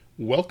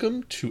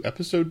Welcome to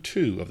episode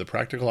 2 of the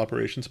Practical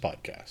Operations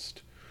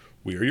Podcast.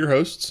 We are your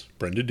hosts,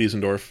 Brendan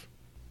Diesendorf.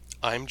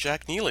 I'm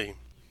Jack Neely.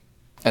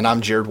 And I'm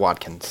Jared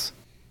Watkins.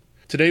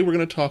 Today we're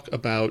going to talk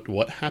about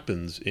what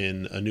happens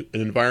in an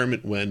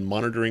environment when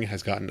monitoring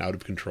has gotten out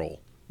of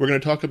control. We're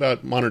going to talk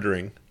about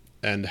monitoring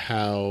and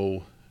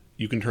how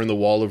you can turn the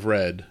wall of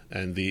red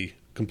and the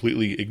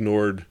completely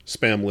ignored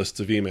spam lists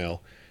of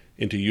email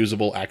into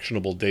usable,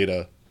 actionable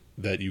data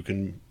that you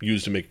can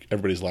use to make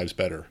everybody's lives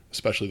better,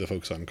 especially the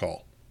folks on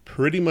call.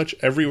 Pretty much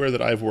everywhere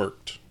that I've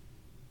worked,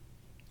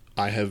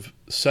 I have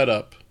set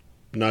up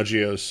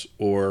Nagios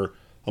or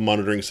a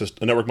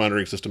network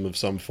monitoring system of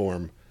some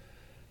form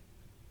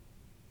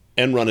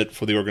and run it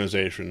for the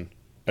organization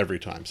every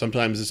time.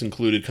 Sometimes this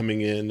included coming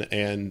in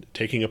and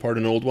taking apart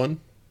an old one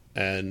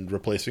and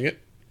replacing it.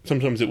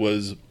 Sometimes it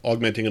was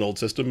augmenting an old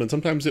system, and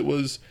sometimes it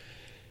was,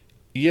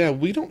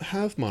 we don't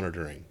have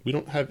monitoring. We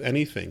don't have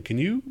anything. Can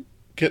you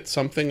get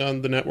something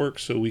on the network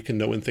so we can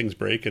know when things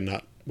break and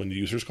not when the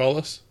users call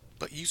us?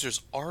 But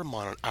users are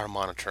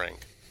monitoring.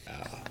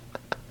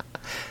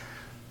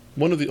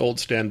 One of the old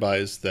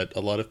standbys that a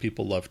lot of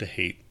people love to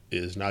hate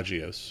is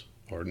Nagios,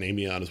 or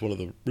Namion as one of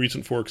the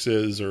recent forks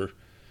is, or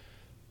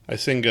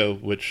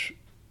Isingo, which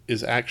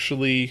is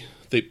actually,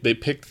 they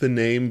picked the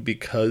name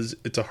because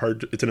it's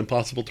an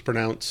impossible to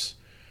pronounce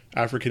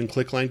African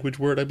click language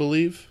word, I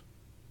believe.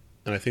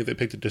 And I think they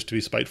picked it just to be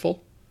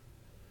spiteful.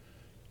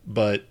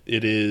 But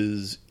it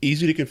is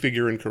easy to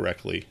configure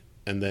incorrectly,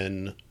 and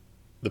then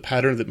the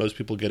pattern that most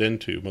people get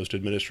into, most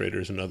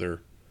administrators and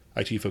other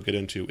IT folk get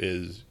into,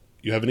 is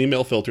you have an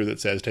email filter that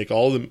says take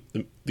all the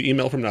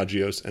email from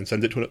Nagios and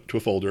send it to a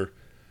folder,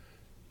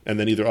 and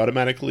then either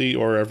automatically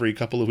or every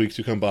couple of weeks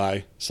you come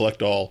by,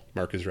 select all,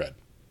 mark as read.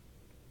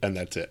 And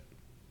that's it.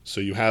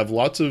 So you have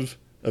lots of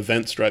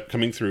events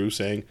coming through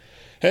saying,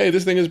 hey,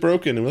 this thing is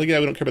broken. And we're like,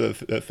 we don't care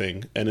about that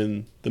thing. And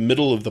in the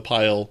middle of the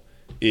pile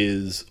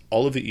is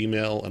all of the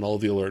email and all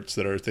of the alerts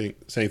that are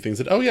saying things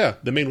that,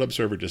 the main web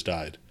server just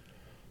died.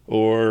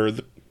 Or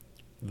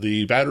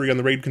the battery on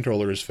the RAID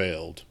controller has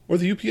failed. Or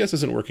the UPS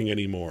isn't working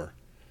anymore.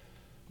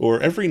 Or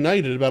every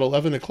night at about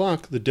 11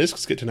 o'clock, the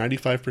disks get to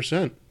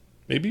 95%.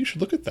 Maybe you should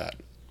look at that.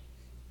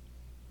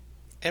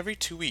 Every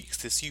 2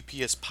 weeks, this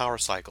UPS power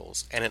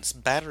cycles, and its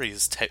battery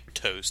is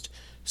toast,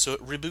 so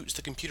it reboots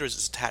the computers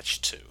it's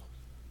attached to.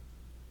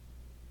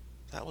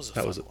 That was a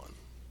fun one.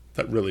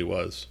 That really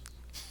was.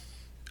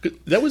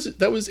 That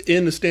was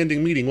in a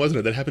standing meeting, wasn't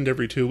it? That happened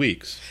every 2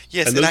 weeks.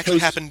 Yes, and it actually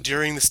happened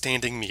during the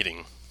standing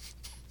meeting.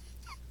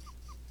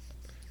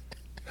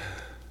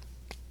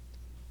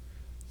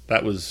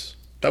 That was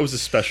a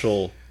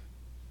special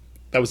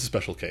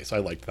case. I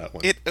liked that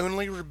one. It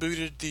only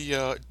rebooted the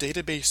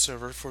database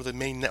server for the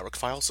main network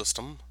file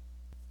system.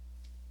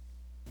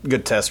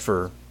 Good test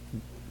for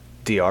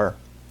DR.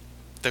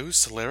 Those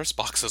Solaris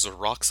boxes are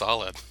rock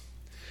solid.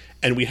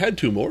 And we had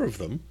 2 more of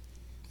them.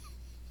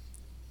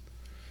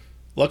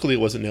 Luckily,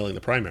 it wasn't nailing the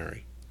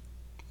primary.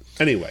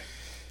 Anyway.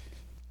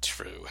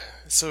 True.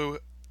 So,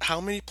 how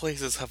many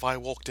places have I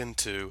walked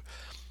into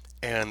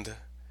and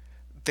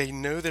they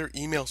know their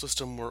email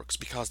system works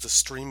because the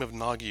stream of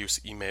Nagios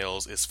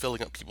emails is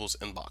filling up people's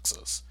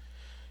inboxes.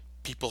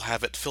 People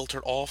have it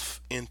filtered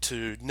off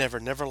into Never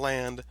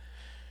Neverland,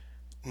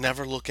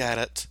 never look at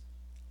it,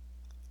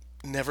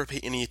 never pay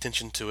any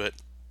attention to it,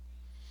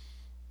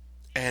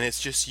 and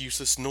it's just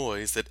useless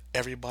noise that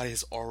everybody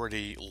has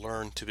already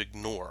learned to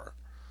ignore.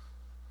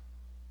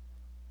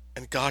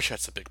 And gosh,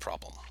 that's a big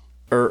problem.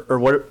 Or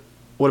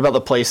what about the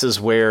places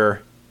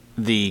where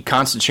the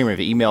constant stream of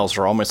emails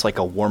are almost like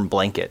a warm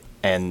blanket,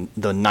 and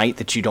the night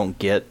that you don't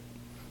get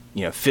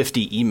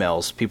 50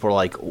 emails, people are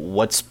like,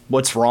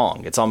 what's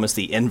wrong? It's almost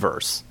the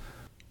inverse.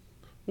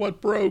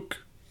 What broke?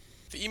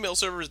 The email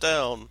server's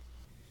down.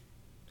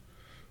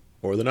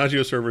 Or the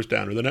Nagios server's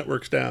down, or the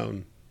network's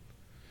down.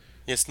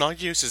 Yes,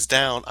 Nagios is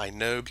down, I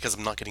know, because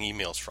I'm not getting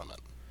emails from it.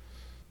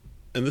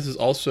 And this is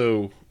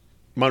also,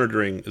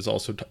 monitoring is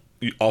also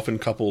often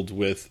coupled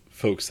with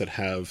folks that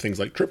have things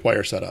like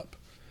Tripwire set up.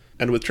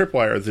 And with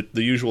Tripwire,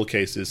 the usual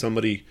case is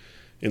somebody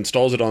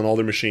installs it on all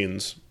their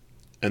machines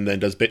and then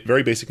does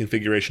very basic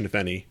configuration, if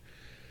any,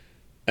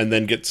 and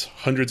then gets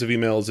hundreds of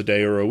emails a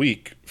day or a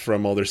week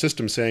from all their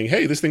systems saying,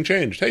 hey, this thing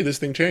changed. Hey, this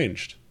thing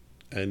changed.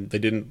 And they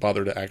didn't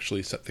bother to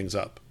actually set things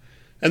up.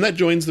 And that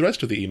joins the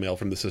rest of the email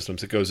from the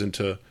systems. It goes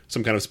into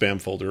some kind of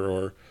spam folder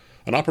or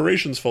an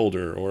operations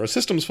folder or a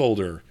systems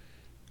folder.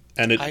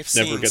 And it never gets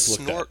looked at. I've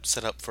seen Snort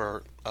set up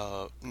for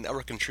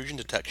network intrusion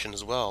detection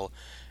as well.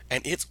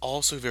 And it's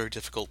also very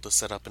difficult to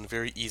set up and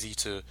very easy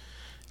to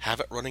have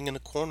it running in a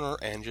corner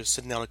and just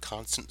sending out a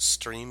constant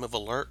stream of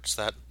alerts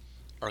that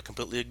are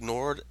completely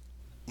ignored,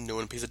 no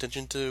one pays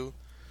attention to,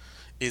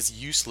 is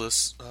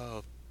useless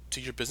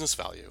to your business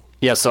value.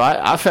 Yeah, so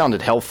I found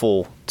it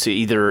helpful to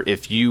either,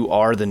 if you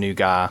are the new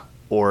guy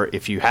or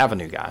if you have a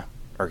new guy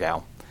or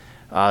gal,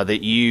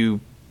 that you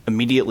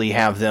immediately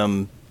have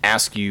them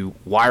ask you,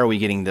 why are we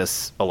getting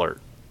this alert?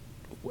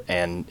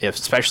 And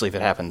especially if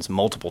it happens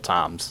multiple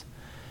times.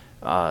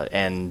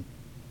 And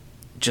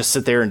just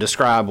sit there and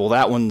describe, well,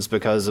 that one's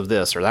because of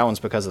this or that one's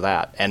because of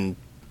that, and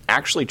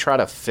actually try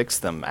to fix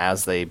them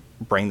as they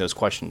bring those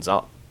questions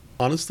up.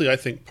 Honestly, I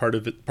think part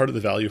of the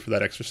value for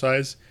that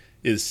exercise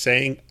is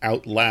saying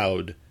out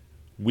loud,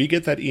 we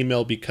get that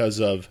email because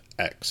of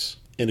X.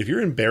 And if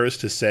you're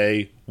embarrassed to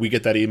say, we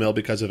get that email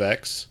because of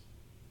X,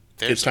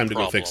 it's time to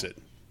go fix it.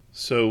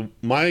 So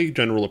my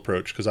general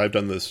approach, because I've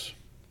done this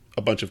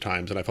a bunch of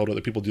times, and I've helped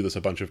other people do this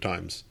a bunch of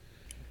times.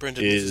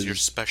 Brendan, this is your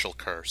special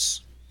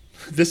curse.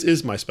 This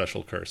is my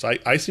special curse.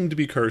 I seem to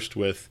be cursed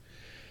with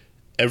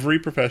every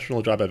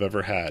professional job I've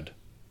ever had.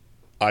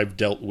 I've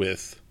dealt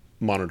with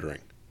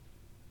monitoring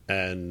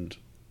and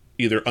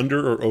either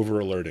under or over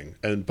alerting,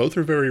 and both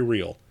are very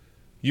real.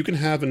 You can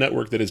have a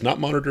network that is not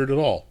monitored at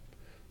all,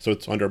 so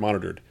it's under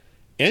monitored.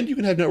 And you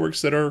can have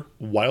networks that are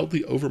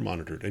wildly over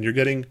monitored, and you're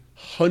getting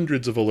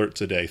hundreds of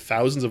alerts a day,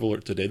 thousands of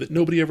alerts a day that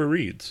nobody ever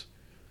reads.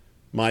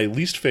 My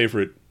least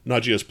favorite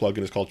Nagios plugin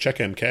is called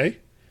CheckMK,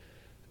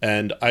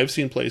 and I've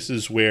seen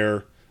places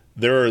where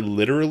there are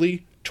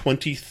literally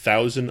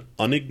 20,000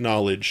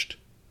 unacknowledged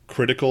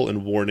critical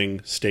and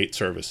warning state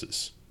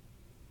services,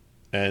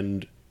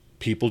 and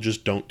people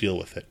just don't deal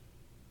with it.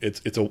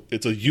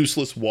 It's a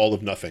useless wall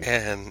of nothing.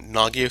 And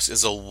Nagios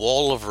is a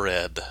wall of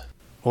red.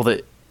 Well,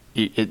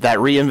 that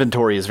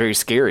re-inventory is very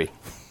scary.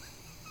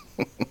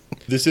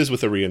 This is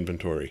with a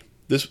re-inventory.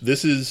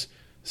 This is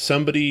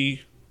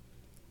somebody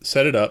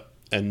set it up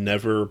and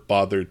never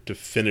bothered to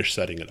finish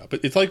setting it up.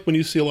 It's like when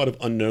you see a lot of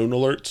unknown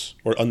alerts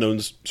or unknown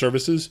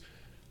services,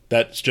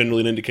 that's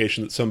generally an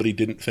indication that somebody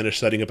didn't finish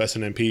setting up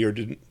SNMP or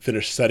didn't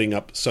finish setting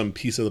up some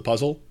piece of the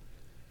puzzle.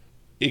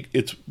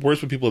 It's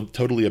worse when people have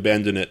totally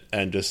abandoned it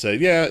and just say,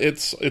 yeah,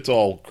 it's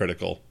all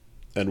critical,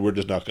 and we're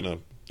just not going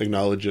to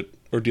acknowledge it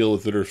or deal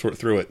with it or sort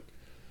through it.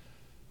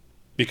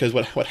 Because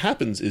what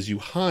happens is you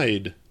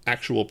hide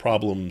actual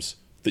problems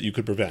that you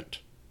could prevent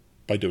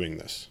by doing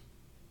this.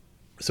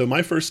 So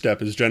my first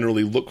step is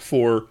generally look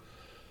for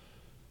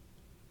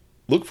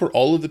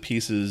all of the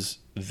pieces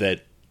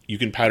that you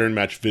can pattern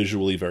match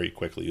visually very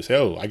quickly. You say,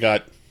 oh, I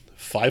got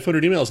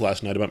 500 emails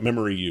last night about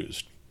memory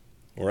used,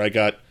 or I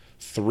got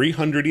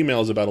 300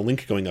 emails about a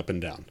link going up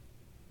and down.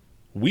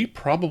 We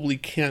probably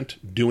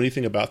can't do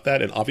anything about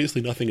that, and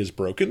obviously nothing is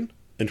broken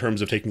in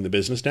terms of taking the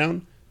business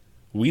down.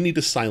 We need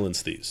to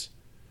silence these.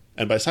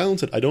 And by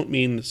silence it, I don't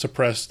mean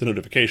suppress the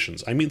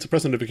notifications. I mean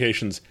suppress the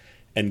notifications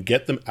and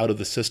get them out of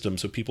the system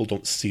so people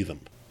don't see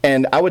them.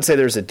 And I would say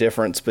there's a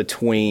difference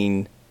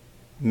between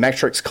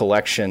metrics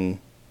collection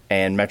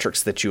and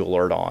metrics that you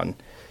alert on.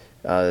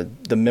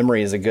 The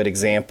memory is a good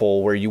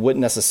example where you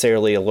wouldn't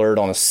necessarily alert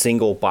on a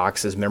single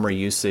box's memory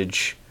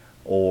usage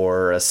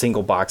or a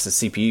single box's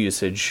CPU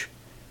usage.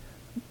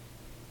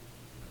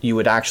 You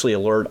would actually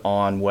alert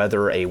on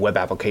whether a web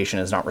application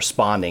is not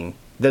responding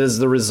that is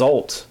the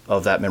result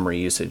of that memory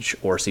usage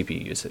or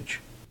CPU usage.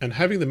 And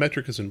having the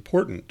metric is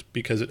important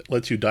because it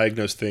lets you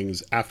diagnose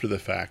things after the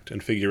fact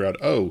and figure out,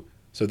 oh,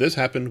 so this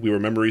happened, we were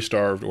memory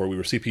starved, or we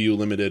were CPU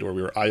limited, or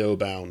we were IO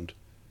bound,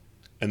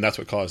 and that's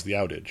what caused the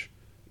outage.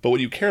 But what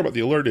you care about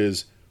the alert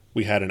is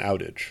we had an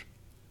outage,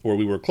 or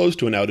we were close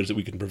to an outage that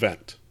we can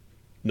prevent,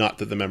 not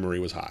that the memory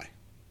was high.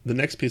 The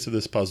next piece of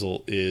this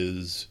puzzle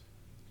is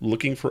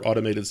looking for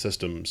automated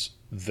systems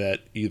that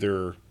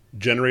either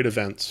generate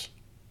events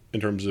in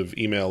terms of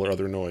email or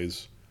other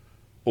noise,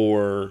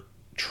 or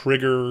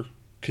trigger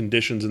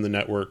conditions in the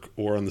network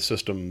or on the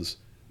systems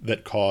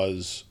that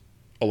cause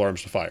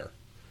alarms to fire.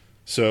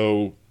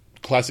 So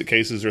classic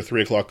cases are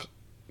 3 o'clock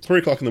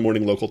in the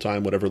morning local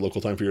time, whatever local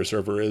time for your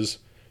server is.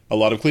 A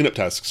lot of cleanup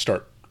tasks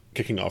start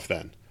kicking off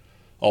then.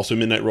 Also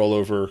midnight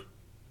rollover.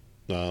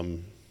 I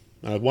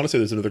want to say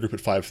there's another group at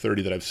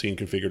 5:30 that I've seen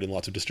configured in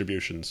lots of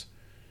distributions.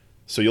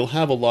 So you'll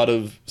have a lot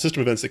of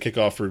system events that kick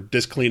off for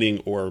disk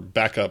cleaning or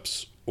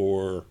backups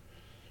or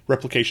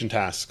replication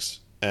tasks,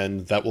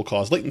 and that will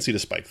cause latency to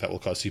spike. That will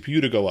cause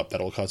CPU to go up.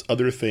 That will cause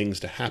other things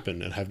to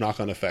happen and have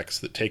knock-on effects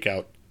that take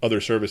out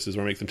other services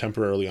or make them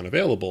temporarily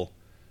unavailable.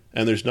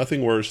 And there's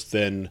nothing worse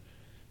than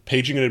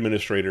paging an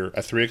administrator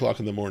at 3 o'clock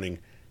in the morning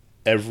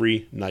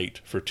every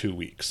night for 2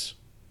 weeks.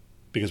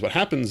 Because what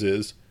happens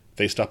is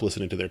they stop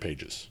listening to their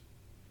pages.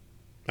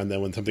 And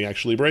then when something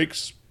actually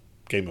breaks,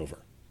 game over.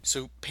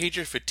 So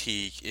pager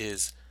fatigue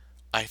is,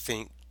 I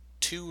think,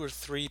 2 or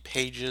 3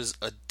 pages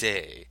a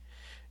day.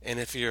 And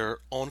if your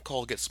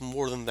on-call gets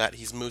more than that,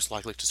 he's most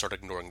likely to start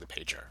ignoring the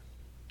pager.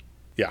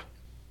 Yeah.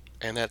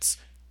 And that's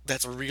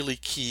really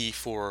key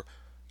for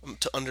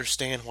to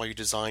understand why you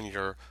design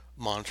your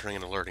monitoring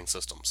and alerting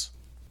systems.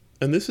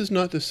 And this is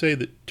not to say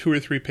that 2 or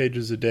 3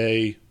 pages a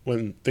day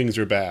when things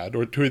are bad,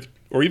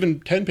 or even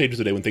 10 pages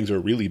a day when things are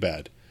really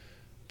bad.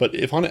 But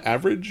if on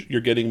average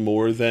you're getting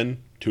more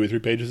than 2 or 3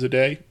 pages a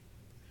day,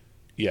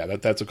 yeah,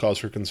 that's a cause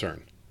for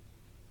concern.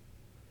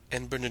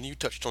 And Brendan, you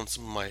touched on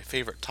some of my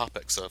favorite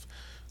topics of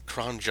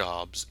cron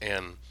jobs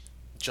and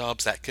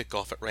jobs that kick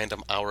off at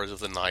random hours of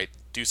the night,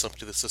 do something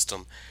to the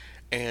system,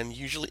 and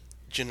usually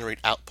generate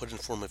output in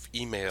form of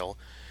email,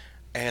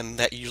 and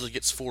that usually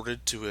gets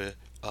forwarded to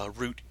a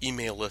root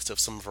email list of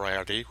some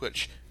variety,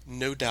 which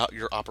no doubt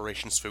your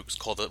operations folks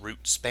call the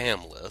root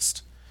spam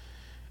list.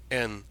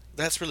 And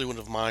that's really one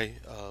of my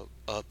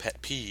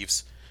pet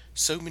peeves.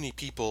 So many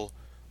people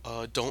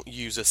don't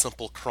use a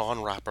simple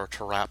cron wrapper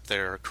to wrap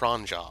their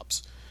cron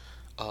jobs.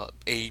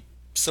 A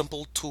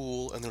simple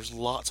tool, and there's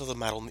lots of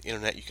them out on the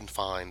internet you can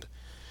find,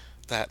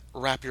 that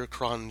wrap your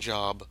cron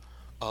job,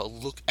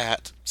 look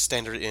at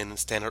standard in and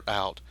standard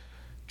out,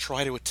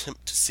 try to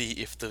attempt to see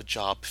if the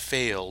job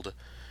failed.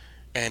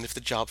 And if the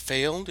job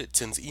failed, it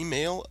sends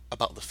email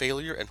about the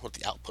failure and what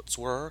the outputs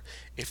were.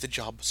 If the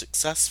job was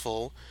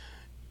successful,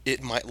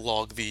 it might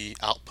log the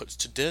outputs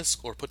to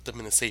disk or put them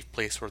in a safe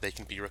place where they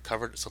can be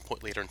recovered at some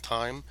point later in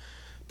time.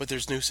 But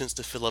there's no sense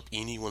to fill up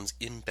anyone's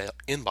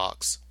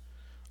inbox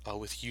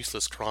with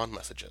useless cron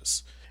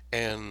messages.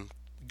 And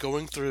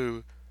going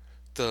through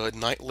the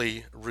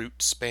nightly root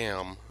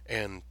spam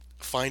and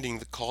finding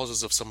the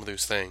causes of some of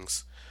those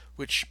things,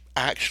 which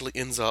actually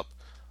ends up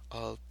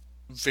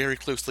very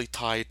closely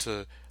tied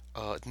to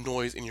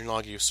noise in your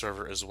Nagios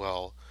server as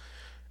well,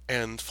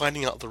 and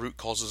finding out the root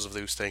causes of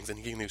those things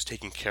and getting those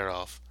taken care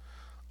of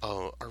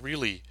are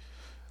really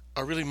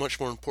much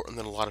more important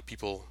than a lot of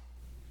people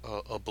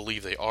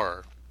believe they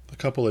are. A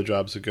couple of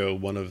jobs ago,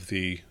 one of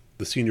the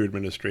senior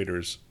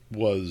administrators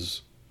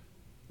was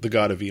the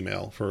god of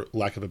email, for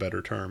lack of a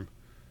better term.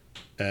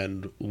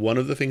 And one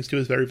of the things he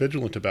was very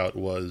vigilant about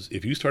was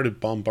if you started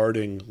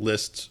bombarding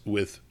lists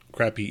with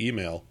crappy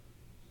email,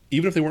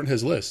 even if they weren't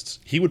his lists,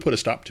 he would put a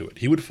stop to it.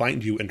 He would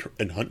find you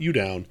and hunt you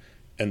down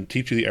and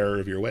teach you the error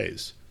of your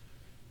ways,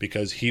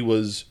 because he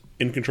was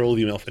in control of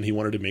email and he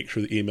wanted to make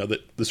sure that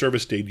the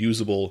service stayed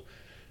usable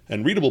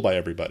and readable by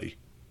everybody.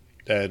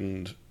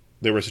 And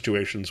there were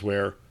situations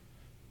where,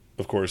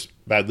 of course,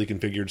 badly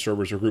configured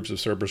servers or groups of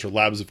servers or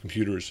labs of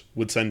computers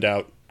would send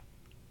out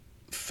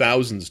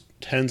thousands,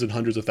 tens and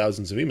hundreds of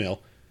thousands of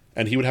email,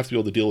 and he would have to be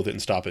able to deal with it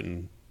and stop it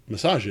and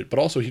massage it. But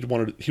also he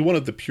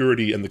wanted the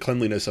purity and the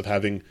cleanliness of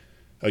having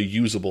a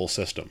usable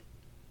system.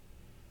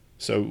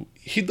 So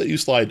he'd let you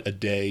slide a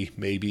day,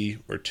 maybe,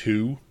 or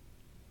two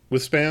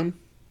with spam,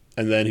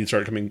 and then he'd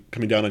start coming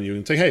down on you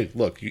and say, hey,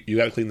 look, you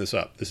got to clean this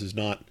up. This is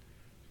not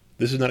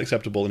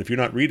acceptable, and if you're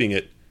not reading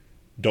it,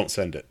 don't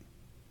send it.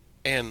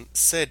 And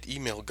said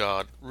email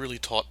god really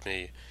taught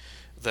me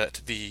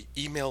that the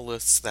email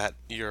lists that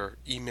your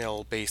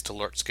email-based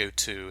alerts go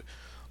to,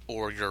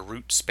 or your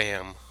root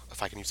spam,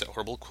 if I can use that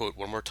horrible quote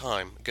one more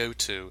time, go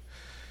to,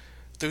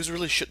 those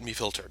really shouldn't be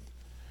filtered.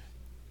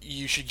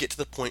 You should get to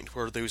the point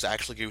where those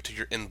actually go to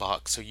your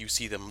inbox so you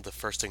see them the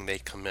first thing they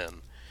come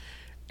in.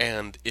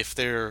 And if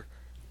they're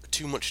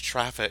too much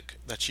traffic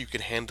that you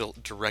can handle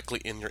directly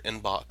in your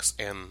inbox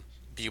and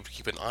be able to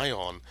keep an eye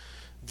on,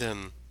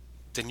 then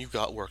you've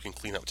got work and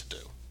cleanup to do.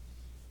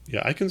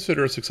 Yeah, I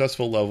consider a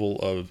successful level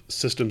of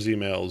systems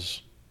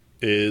emails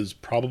is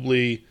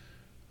probably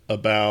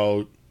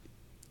about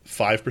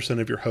 5%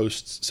 of your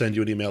hosts send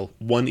you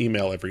one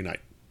email every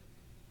night.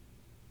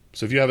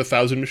 So if you have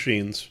 1,000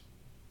 machines,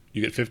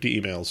 you get 50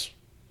 emails.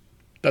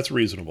 That's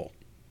reasonable.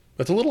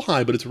 That's a little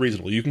high, but it's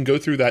reasonable. You can go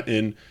through that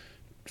in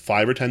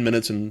 5 or 10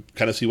 minutes and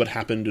kind of see what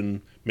happened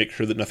and make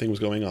sure that nothing was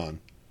going on.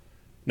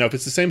 Now, if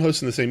it's the same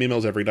host and the same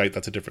emails every night,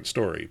 that's a different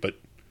story. But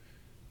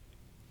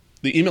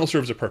the email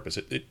serves a purpose.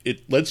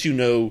 It lets you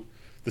know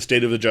the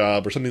state of the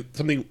job, or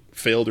something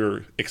failed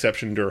or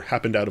exceptioned or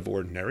happened out of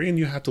ordinary, and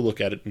you have to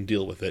look at it and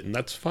deal with it, and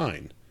that's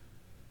fine.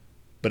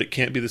 But it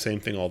can't be the same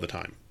thing all the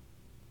time.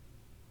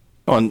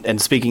 Oh,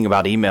 and speaking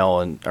about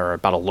email or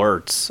about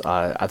alerts,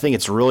 I think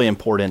it's really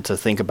important to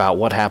think about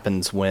what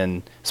happens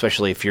when,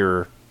 especially if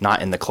you're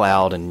not in the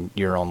cloud and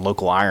you're on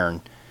local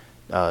iron,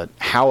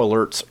 how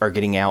alerts are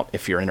getting out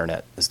if your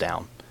internet is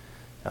down,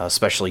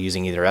 especially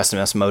using either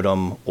SMS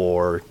modem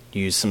or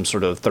use some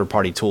sort of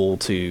third-party tool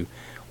to,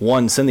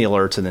 one, send the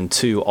alerts, and then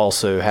two,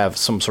 also have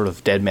some sort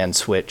of dead man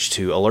switch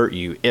to alert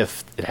you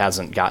if it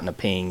hasn't gotten a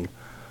ping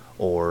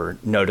or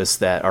notice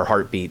that, or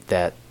heartbeat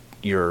that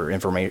your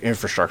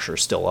infrastructure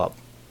is still up.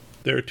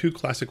 There are two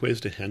classic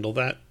ways to handle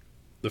that.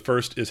 The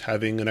first is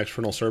having an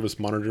external service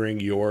monitoring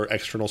your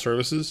external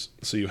services.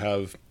 So you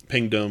have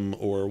Pingdom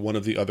or one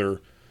of the other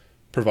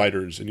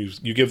providers, and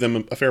you give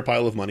them a fair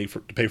pile of money to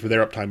pay for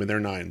their uptime and their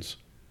nines.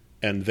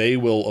 And they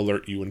will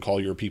alert you and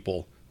call your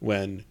people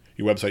when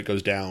your website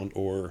goes down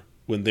or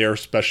when their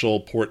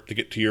special port to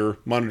get to your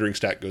monitoring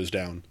stack goes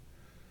down.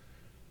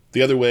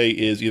 The other way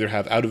is either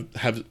have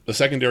a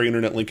secondary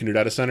internet link in your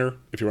data center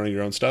if you're running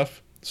your own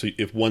stuff. So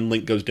if one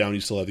link goes down, you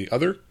still have the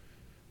other,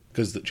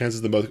 because the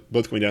chances of them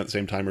both coming down at the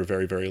same time are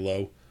very, very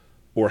low.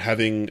 Or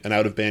having an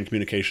out-of-band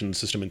communication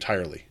system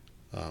entirely.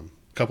 A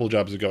couple of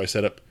jobs ago, I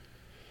set up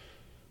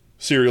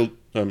serial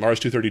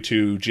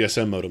RS-232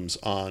 GSM modems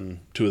on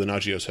two of the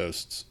Nagios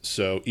hosts.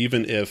 So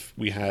even if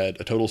we had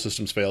a total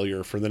systems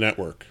failure for the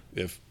network,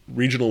 if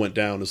regional went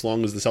down, as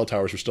long as the cell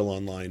towers were still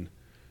online,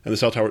 and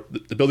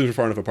the buildings were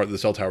far enough apart that the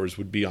cell towers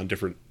would be on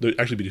there'd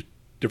actually be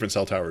different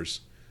cell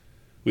towers,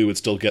 we would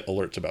still get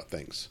alerts about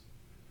things.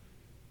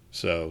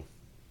 So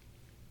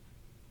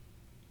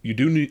you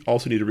do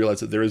also need to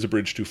realize that there is a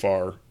bridge too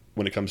far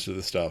when it comes to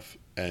this stuff,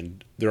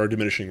 and there are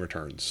diminishing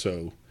returns.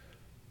 So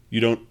you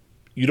don't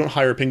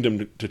hire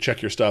Pingdom to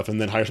check your stuff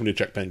and then hire somebody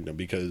to check Pingdom,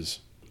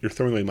 because you're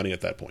throwing away money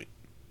at that point.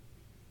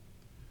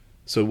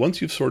 So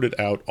once you've sorted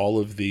out all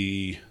of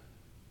the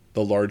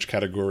large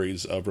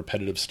categories of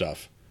repetitive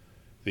stuff,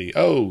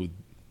 log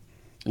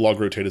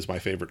rotate is my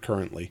favorite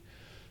currently.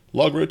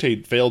 Log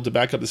rotate failed to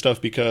back up the stuff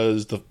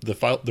because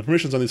the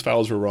permissions on these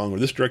files were wrong, or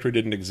this directory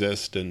didn't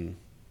exist, and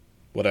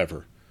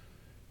whatever.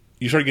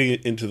 You start getting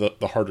into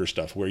the harder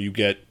stuff where you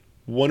get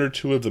one or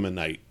two of them a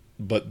night,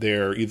 but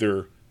they're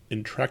either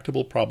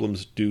intractable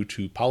problems due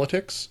to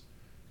politics,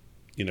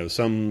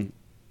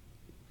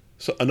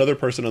 another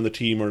person on the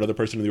team or another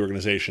person in the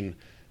organization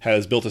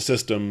has built a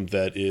system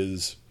that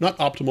is not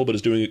optimal, but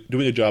is doing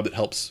a job that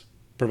helps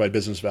provide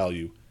business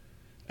value,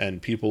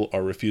 and people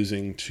are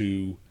refusing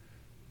to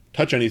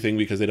touch anything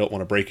because they don't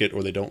want to break it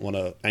or they don't want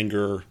to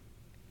anger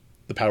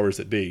the powers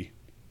that be.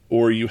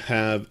 Or you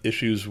have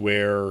issues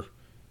where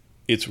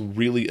it's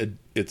really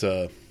it's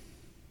a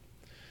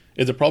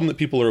problem that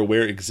people are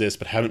aware exists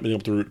but haven't been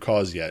able to root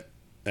cause yet,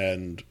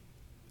 and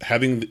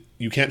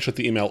you can't shut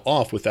the email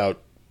off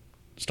without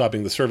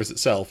stopping the service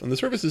itself, and the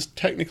service is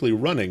technically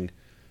running,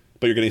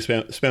 but you're getting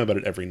spam about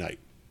it every night.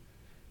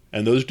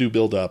 And those do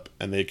build up,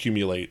 and they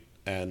accumulate,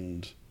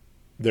 and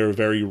they're a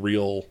very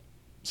real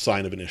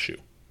sign of an issue.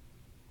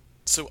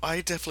 So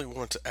I definitely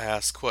wanted to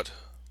ask what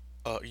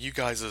you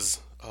guys'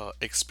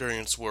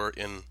 experience were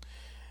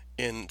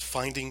in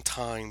finding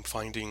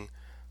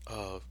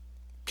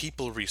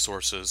people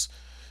resources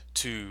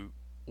to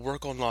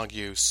work on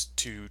Nagios,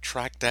 to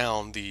track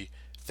down the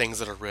things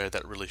that are read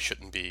that really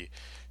shouldn't be,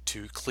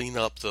 to clean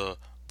up the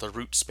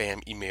root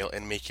spam email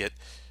and make it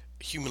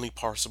humanly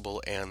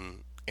parsable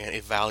and a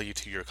value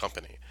to your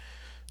company.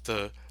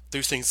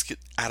 Those things get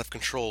out of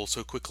control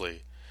so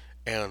quickly,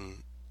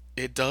 and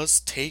it does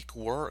take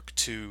work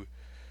to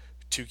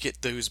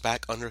get those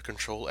back under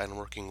control and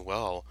working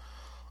well.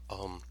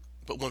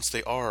 But once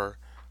they are,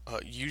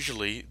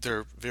 usually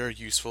they're very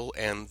useful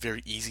and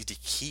very easy to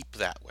keep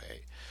that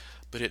way.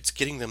 But it's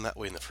getting them that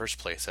way in the first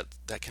place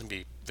that can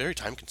be very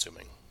time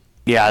consuming.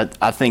 Yeah,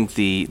 I think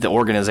the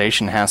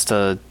organization has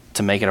to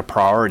make it a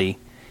priority,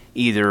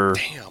 either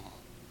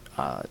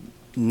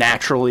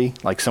naturally,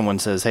 like someone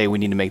says, hey, we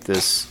need to make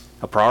this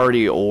a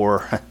priority,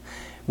 or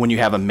when you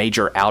have a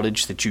major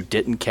outage that you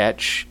didn't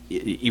catch,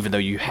 even though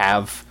you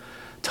have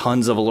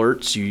tons of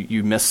alerts,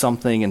 you miss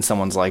something, and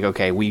someone's like,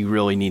 okay, we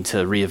really need to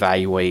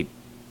reevaluate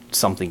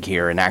something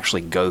here and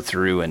actually go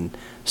through and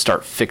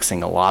start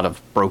fixing a lot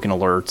of broken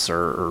alerts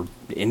or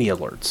any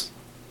alerts.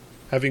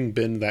 Having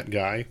been that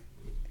guy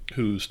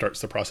who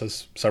starts the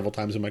process several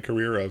times in my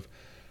career of,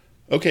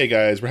 okay,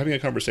 guys, we're having a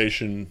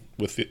conversation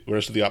with the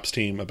rest of the ops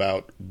team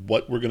about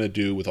what we're going to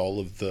do with all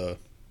of the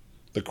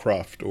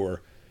cruft,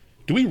 or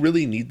do we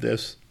really need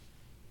this?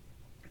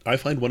 I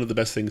find one of the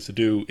best things to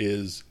do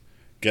is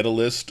get a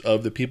list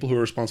of the people who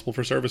are responsible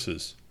for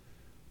services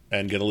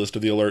and get a list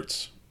of the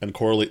alerts and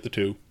correlate the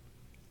two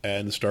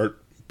and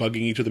start bugging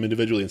each of them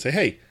individually and say,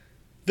 hey,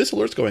 this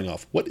alert's going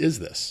off. What is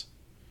this?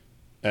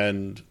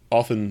 And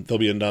often there'll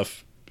be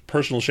enough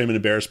personal shame and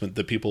embarrassment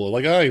that people are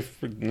like,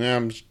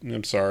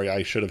 I'm sorry,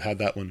 I should have had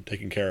that one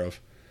taken care of,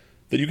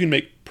 that you can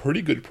make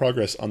pretty good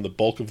progress on the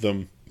bulk of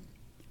them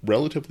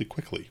relatively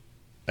quickly.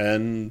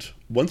 And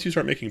once you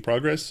start making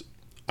progress,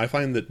 I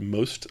find that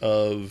most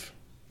of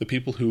the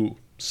people who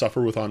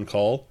suffer with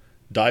on-call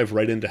dive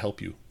right in to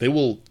help you. They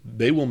will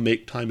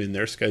make time in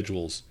their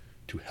schedules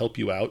to help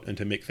you out and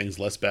to make things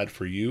less bad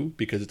for you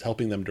because it's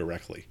helping them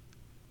directly.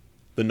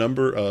 The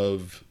number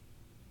of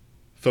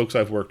folks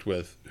I've worked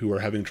with who are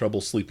having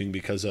trouble sleeping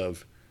because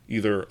of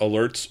either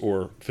alerts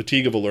or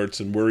fatigue of alerts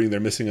and worrying they're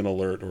missing an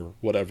alert or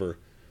whatever,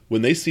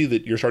 when they see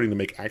that you're starting to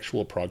make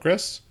actual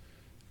progress,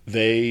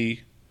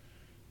 they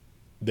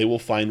will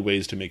find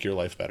ways to make your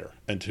life better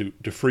and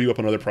to free you up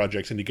on other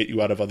projects and to get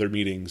you out of other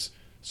meetings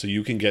so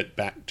you can get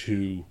back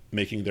to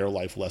making their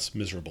life less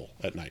miserable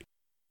at night.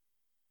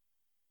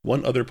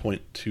 One other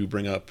point to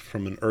bring up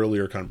from an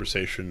earlier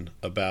conversation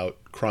about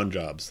cron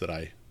jobs that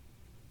I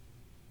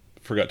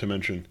forgot to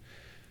mention.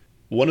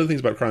 One of the things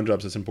about cron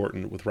jobs that's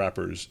important with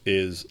wrappers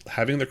is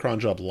having the cron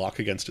job lock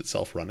against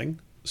itself running.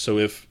 So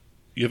if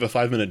you have a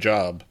 5-minute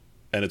job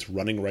and it's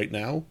running right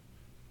now,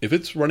 if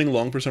it's running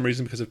long for some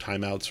reason because of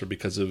timeouts or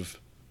because of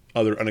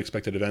other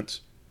unexpected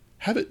events,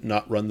 have it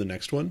not run the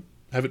next one.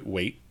 Have it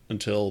wait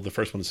until the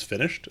first one is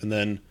finished, and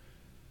then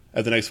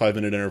at the next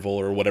 5-minute interval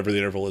or whatever the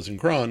interval is in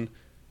cron,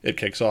 it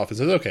kicks off and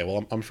says, okay,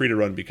 well, I'm free to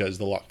run because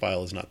the lock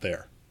file is not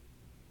there.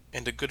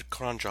 And a good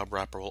cron job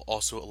wrapper will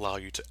also allow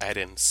you to add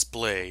in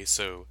splay,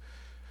 so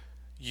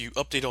you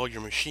update all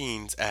your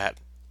machines at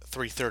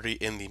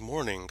 3:30 in the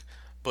morning,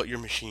 but your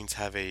machines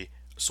have a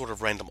sort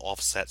of random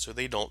offset so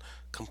they don't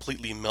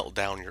completely melt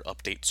down your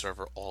update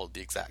server all at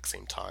the exact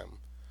same time.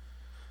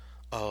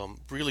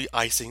 Really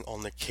icing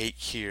on the cake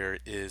here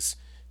is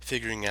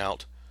figuring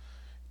out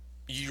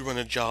you run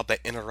a job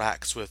that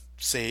interacts with,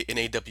 say, an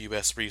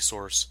AWS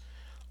resource,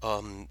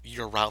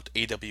 your route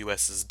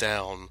AWS is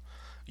down,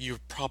 you're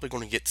probably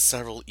going to get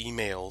several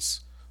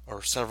emails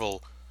or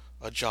several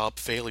job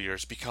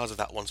failures because of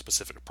that one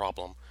specific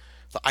problem.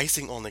 The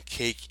icing on the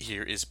cake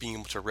here is being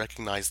able to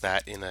recognize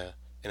that in a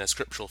in a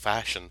scriptural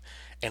fashion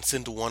and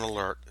send one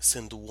alert,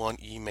 send one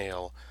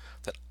email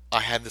that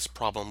I had this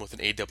problem with an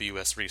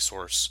AWS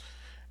resource,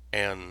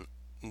 and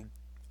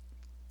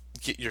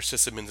get your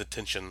sysadmin's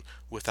attention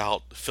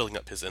without filling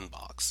up his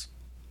inbox.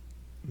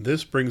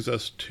 This brings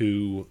us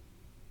to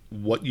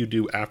what you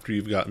do after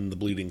you've gotten the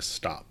bleeding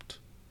stopped.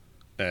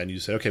 And you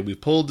say, okay,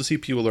 we've pulled the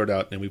CPU alert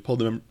out, and we pulled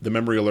the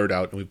memory alert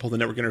out, and we pulled the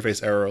network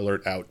interface error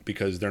alert out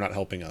because they're not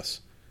helping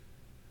us.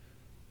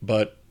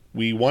 But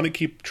we want to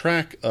keep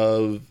track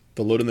of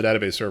the load in the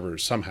database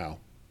servers somehow.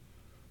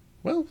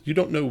 Well, you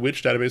don't know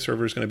which database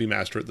server is going to be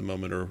master at the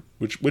moment, or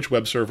which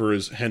web server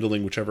is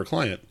handling whichever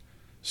client.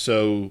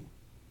 So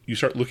you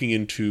start looking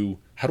into,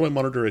 how do I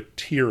monitor a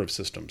tier of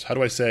systems? How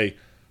do I say,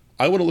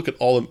 I want to look at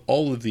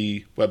all of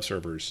the web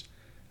servers,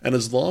 and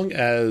as long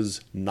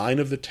as 9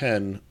 of the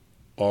 10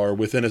 are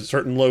within a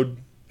certain load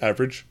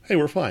average, hey,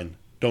 we're fine.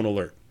 Don't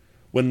alert.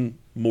 When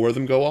more of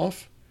them go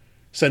off,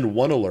 send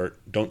one alert.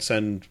 Don't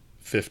send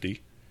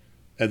 50.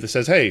 And that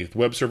says, hey, the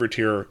web server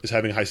tier is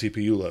having high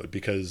CPU load,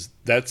 because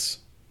that's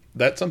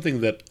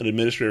something that an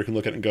administrator can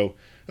look at and go,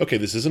 okay,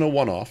 this isn't a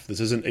one-off. This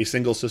isn't a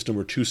single system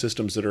or two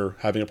systems that are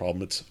having a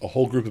problem. It's a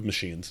whole group of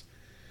machines.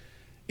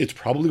 It's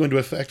probably going to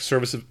affect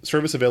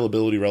service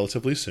availability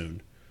relatively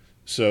soon.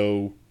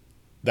 So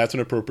that's an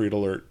appropriate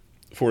alert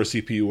for a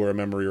CPU or a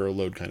memory or a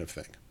load kind of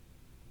thing.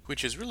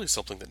 Which is really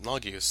something that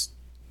Nagios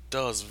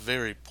does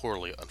very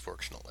poorly,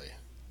 unfortunately.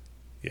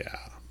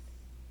 Yeah.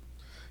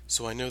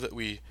 So I know that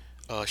we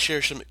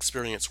share some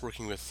experience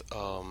working with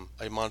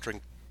a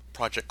monitoring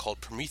project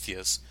called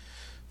Prometheus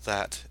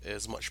that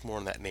is much more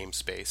in that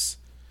namespace.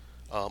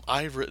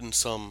 I've written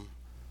some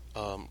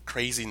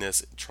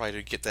craziness, try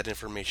to get that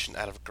information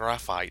out of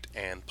Graphite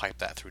and pipe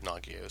that through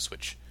Nagios,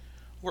 which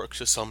works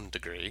to some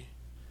degree.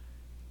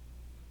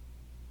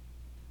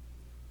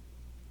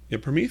 Yeah,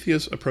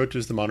 Prometheus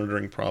approaches the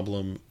monitoring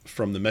problem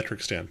from the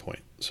metric standpoint.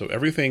 So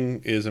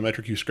everything is a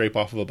metric you scrape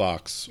off of a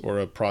box or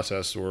a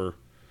process or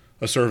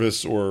a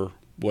service or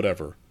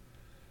whatever.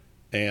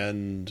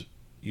 And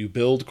you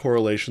build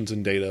correlations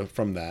and data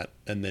from that,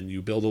 and then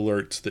you build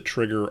alerts that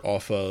trigger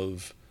off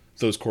of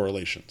those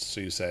correlations. So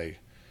you say,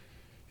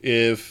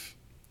 if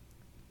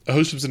a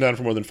host has been down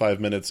for more than 5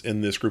 minutes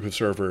in this group of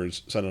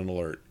servers, send an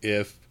alert.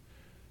 If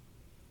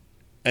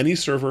any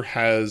server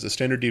has a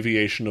standard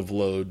deviation of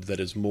load that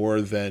is more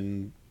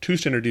than 2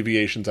 standard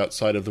deviations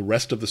outside of the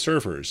rest of the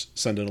servers,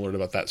 send an alert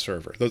about that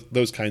server.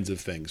 Those kinds of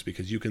things,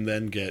 because you can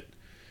then get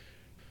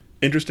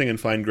interesting and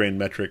fine-grained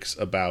metrics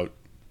about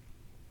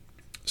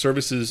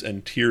services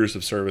and tiers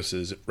of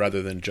services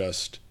rather than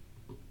just,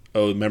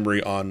 oh,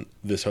 memory on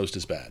this host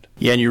is bad.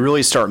 Yeah, and you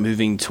really start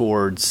moving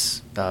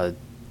towards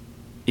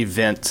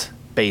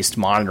event-based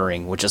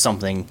monitoring, which is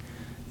something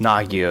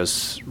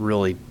Nagios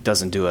really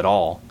doesn't do at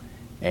all.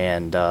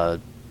 And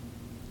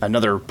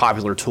another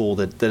popular tool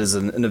that is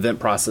an event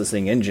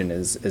processing engine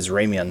is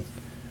Rayman,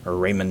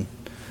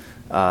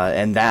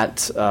 and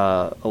that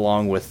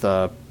along with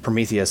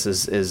Prometheus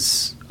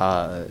is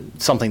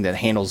something that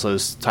handles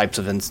those types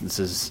of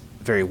instances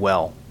very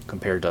well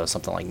compared to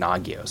something like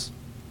Nagios.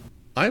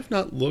 I've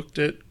not looked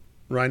at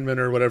Rayman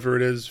or whatever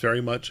it is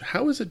very much.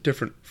 How is it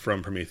different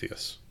from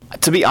Prometheus?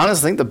 To be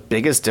honest, I think the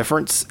biggest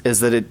difference is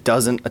that it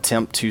doesn't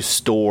attempt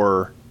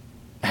to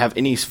have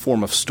any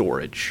form of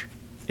storage.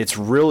 It's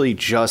really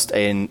just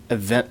an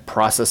event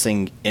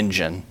processing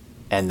engine,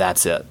 and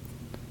that's it.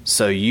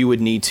 So you would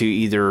need to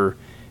either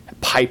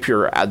pipe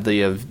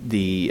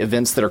the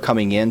events that are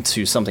coming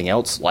into something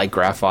else, like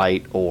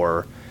Graphite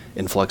or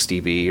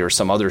InfluxDB or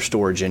some other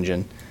storage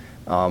engine,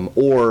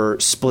 or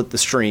split the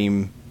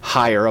stream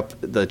higher up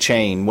the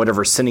chain.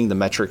 Whatever's sending the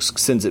metrics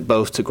sends it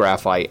both to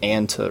Graphite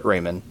and to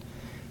Rayman,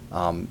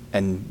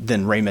 and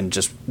then Rayman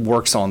just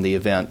works on the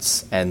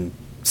events and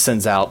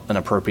sends out an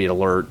appropriate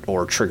alert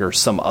or triggers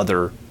some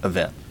other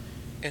event.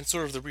 And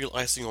sort of the real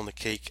icing on the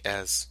cake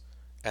as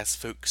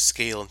folks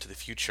scale into the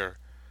future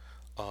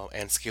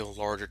and scale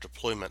larger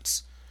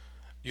deployments,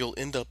 you'll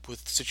end up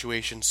with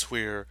situations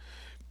where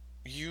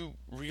you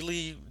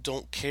really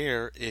don't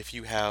care if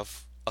you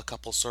have a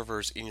couple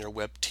servers in your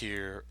web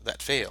tier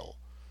that fail.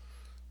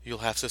 You'll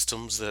have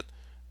systems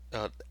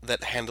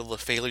that handle the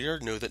failure,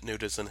 know that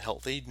node isn't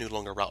healthy, no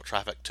longer route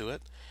traffic to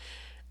it,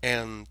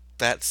 and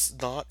that's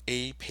not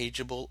a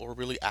pageable or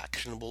really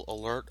actionable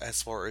alert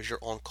as far as your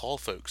on-call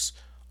folks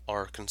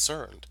are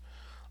concerned.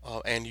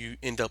 And you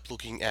end up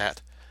looking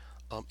at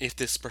if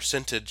this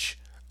percentage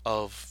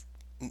of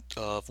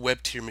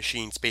web tier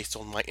machines based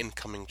on my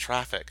incoming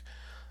traffic,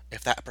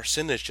 if that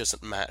percentage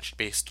doesn't match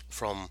based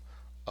from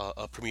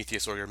a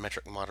Prometheus or your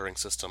metric monitoring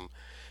system,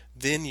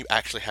 then you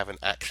actually have an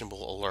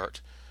actionable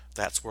alert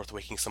that's worth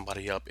waking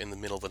somebody up in the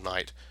middle of the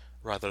night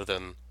rather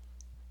than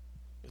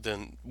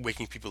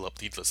waking people up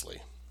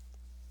needlessly.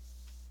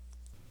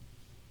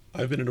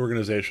 I've been in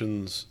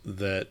organizations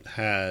that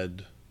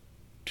had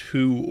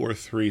 2 or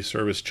 3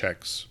 service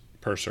checks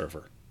per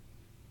server.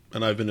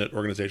 And I've been at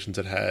organizations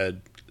that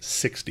had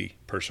 60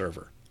 per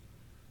server.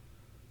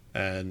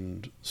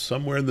 And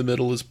somewhere in the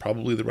middle is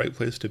probably the right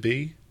place to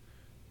be,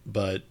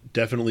 but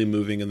definitely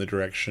moving in the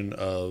direction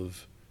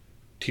of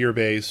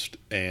tier-based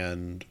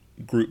and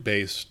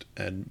group-based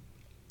and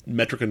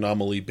metric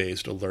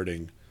anomaly-based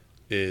alerting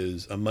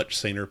is a much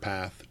saner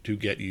path to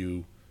get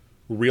you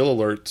real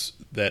alerts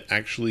that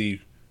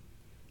actually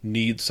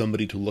need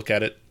somebody to look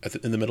at it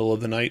in the middle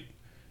of the night,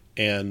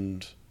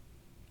 and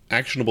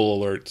actionable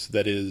alerts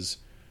that is,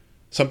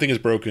 something is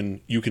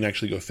broken, you can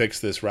actually go fix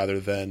this, rather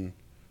than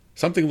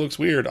something looks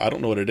weird, I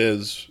don't know what it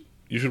is,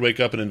 you should wake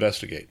up and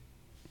investigate.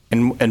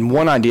 And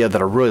one idea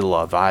that I really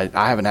love, I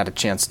haven't had a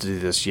chance to do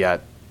this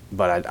yet,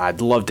 but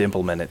I'd love to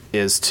implement it,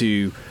 is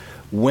to,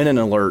 when an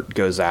alert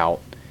goes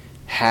out,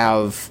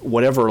 have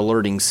whatever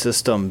alerting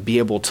system be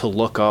able to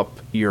look up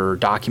your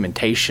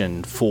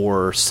documentation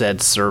for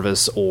said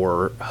service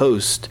or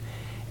host,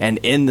 and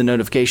in the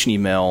notification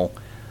email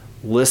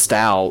list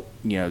out,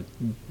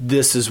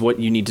 this is what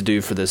you need to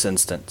do for this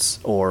instance,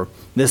 or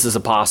this is a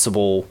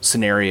possible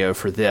scenario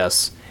for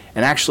this,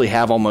 and actually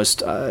have almost,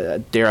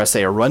 dare I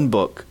say, a run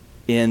book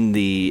in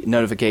the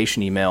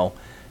notification email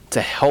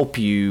to help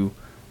you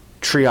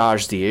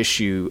triage the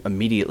issue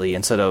immediately,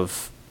 instead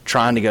of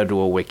trying to go to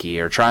a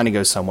wiki or trying to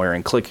go somewhere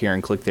and click here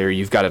and click there.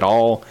 You've got it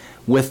all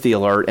with the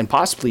alert, and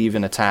possibly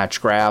even attach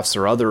graphs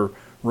or other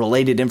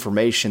related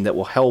information that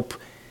will help,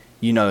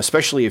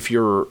 especially if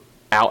you're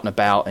out and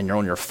about and you're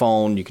on your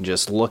phone, you can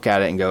just look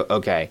at it and go,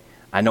 okay,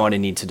 I know what I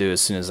need to do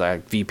as soon as I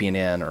VPN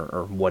in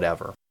or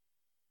whatever.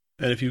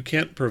 And if you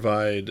can't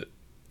provide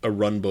a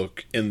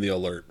runbook in the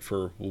alert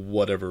for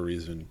whatever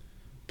reason,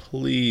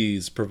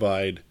 please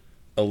provide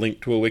a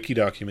link to a wiki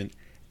document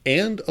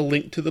and a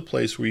link to the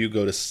place where you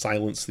go to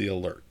silence the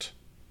alert.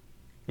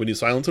 When you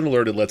silence an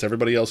alert, it lets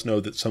everybody else know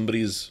that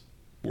somebody's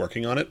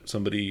working on it.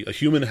 A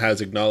human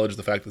has acknowledged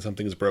the fact that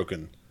something is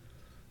broken.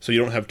 So you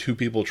don't have two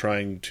people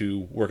trying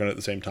to work on it at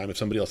the same time. If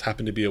somebody else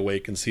happened to be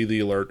awake and see the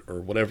alert or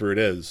whatever it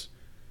is,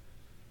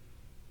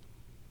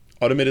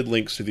 automated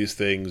links to these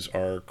things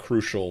are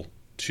crucial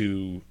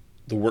to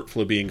the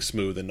workflow being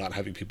smooth and not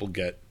having people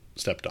get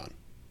stepped on.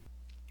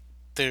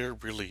 They're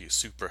really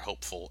super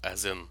helpful,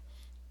 as in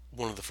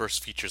one of the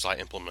first features I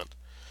implement.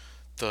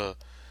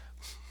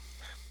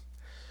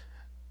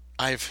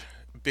 I've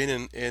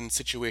been in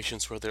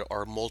situations where there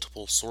are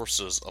multiple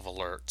sources of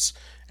alerts,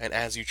 and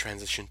as you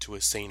transition to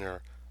a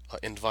saner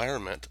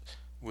environment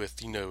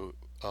with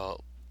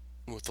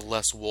with the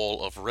less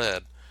wall of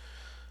red,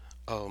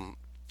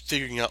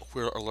 figuring out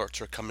where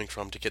alerts are coming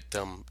from to get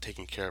them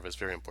taken care of is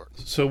very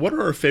important. So what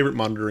are our favorite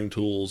monitoring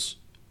tools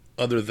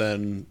other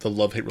than the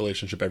love-hate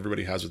relationship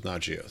everybody has with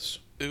Nagios?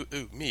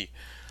 Me.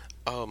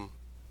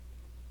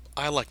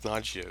 I like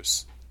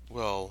Nagios.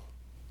 Well,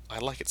 I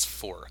like its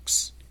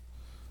forks.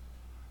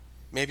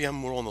 Maybe I'm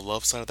more on the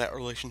love side of that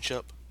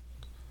relationship.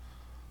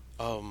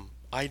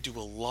 I do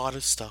a lot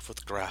of stuff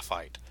with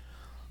graphite,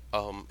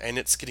 and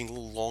it's getting a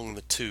little long in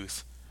the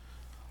tooth,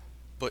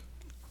 but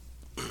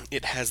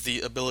it has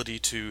the ability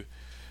to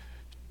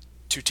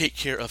take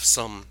care of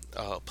some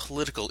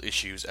political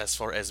issues, as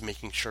far as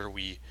making sure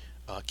we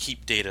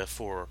keep data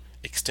for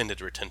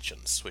extended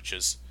retentions, which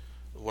is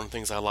one of the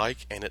things I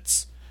like, and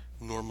it's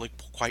normally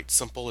quite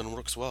simple and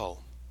works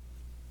well.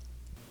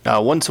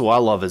 One tool I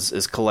love is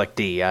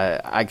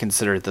CollectD. I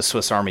consider it the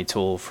Swiss Army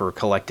tool for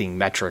collecting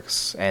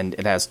metrics, and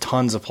it has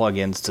tons of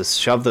plugins to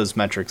shove those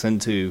metrics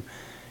into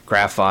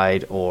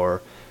Graphite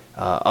or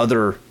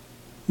other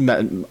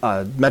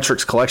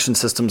metrics collection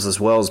systems, as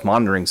well as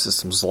monitoring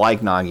systems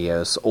like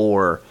Nagios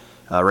or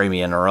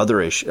Raymian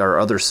or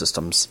other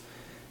systems.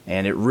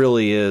 And it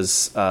really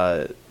is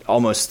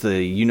almost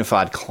the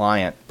unified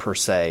client per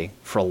se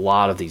for a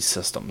lot of these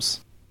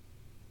systems.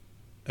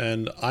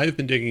 And I've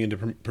been digging into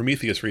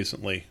Prometheus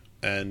recently,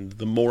 and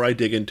the more I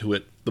dig into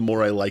it, the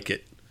more I like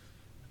it.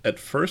 At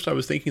first, I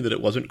was thinking that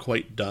it wasn't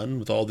quite done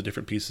with all the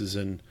different pieces,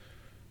 and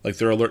like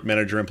their alert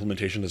manager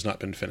implementation has not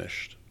been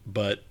finished.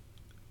 But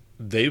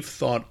they've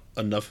thought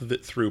enough of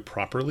it through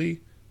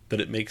properly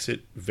that it makes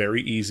it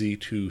very easy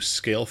to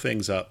scale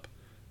things up.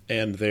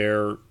 And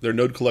their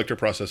node collector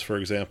process, for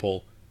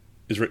example,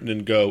 is written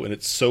in Go, and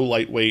it's so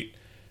lightweight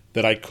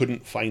that I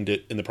couldn't find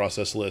it in the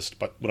process list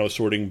but when I was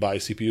sorting by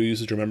CPU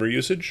usage or memory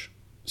usage.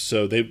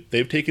 So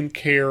they've taken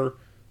care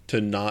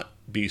to not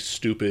be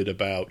stupid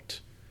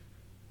about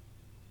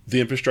the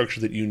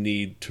infrastructure that you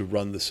need to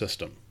run the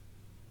system.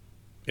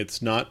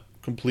 It's not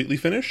completely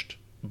finished,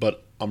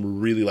 but I'm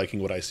really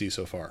liking what I see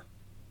so far.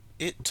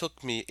 It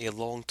took me a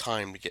long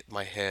time to get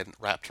my head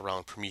wrapped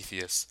around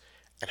Prometheus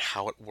and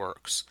how it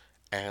works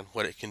and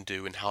what it can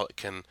do and how it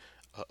can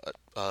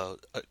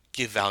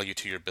give value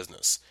to your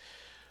business.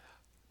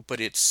 But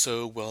it's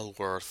so well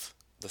worth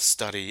the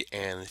study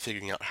and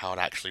figuring out how it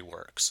actually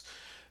works,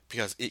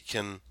 because it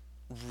can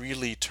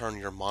really turn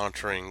your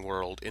monitoring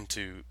world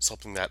into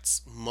something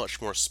that's much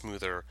more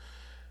smoother,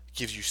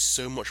 gives you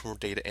so much more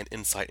data and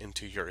insight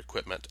into your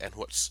equipment and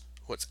what's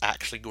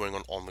actually going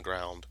on the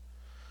ground.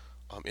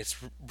 It's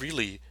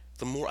really,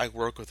 the more I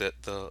work with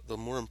it, the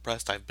more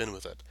impressed I've been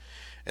with it.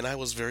 And I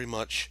was very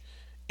much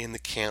in the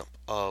camp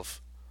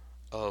of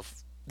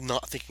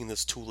not thinking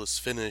this tool is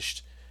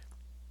finished,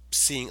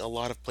 seeing a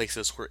lot of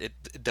places where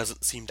it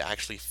doesn't seem to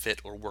actually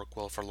fit or work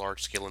well for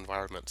large-scale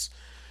environments.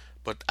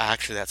 but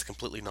actually that's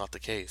completely not the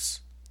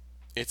case.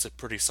 It's a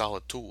pretty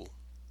solid tool.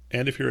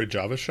 And if you're a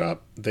Java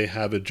shop, they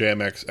have a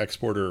JMX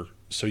exporter,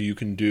 so you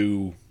can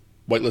do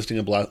whitelisting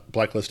and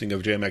blacklisting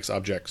of JMX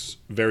objects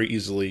very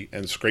easily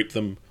and scrape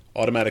them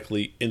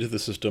automatically into the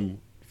system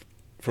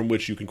from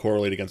which you can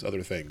correlate against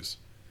other things.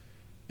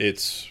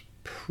 It's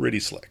pretty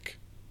slick.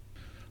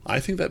 I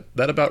think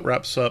that about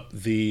wraps up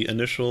the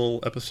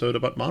initial episode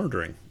about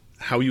monitoring.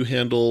 How you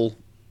handle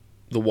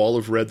the wall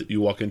of red that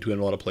you walk into in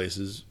a lot of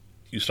places.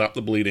 You stop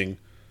the bleeding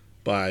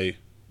by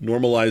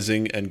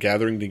normalizing and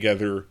gathering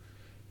together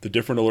the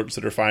different alerts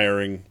that are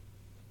firing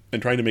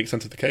and trying to make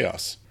sense of the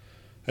chaos.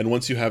 And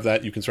once you have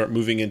that, you can start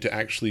moving into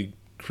actually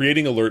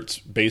creating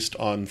alerts based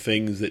on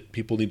things that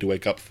people need to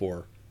wake up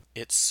for.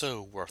 It's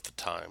so worth the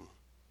time.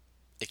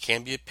 It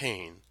can be a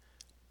pain,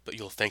 but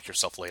you'll thank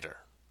yourself later.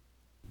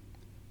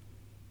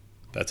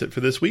 That's it for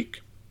this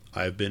week.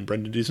 I've been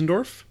Brendan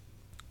Diesendorf.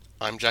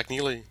 I'm Jack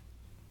Neely.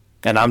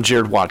 And I'm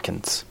Jared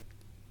Watkins.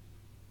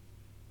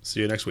 See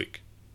you next week.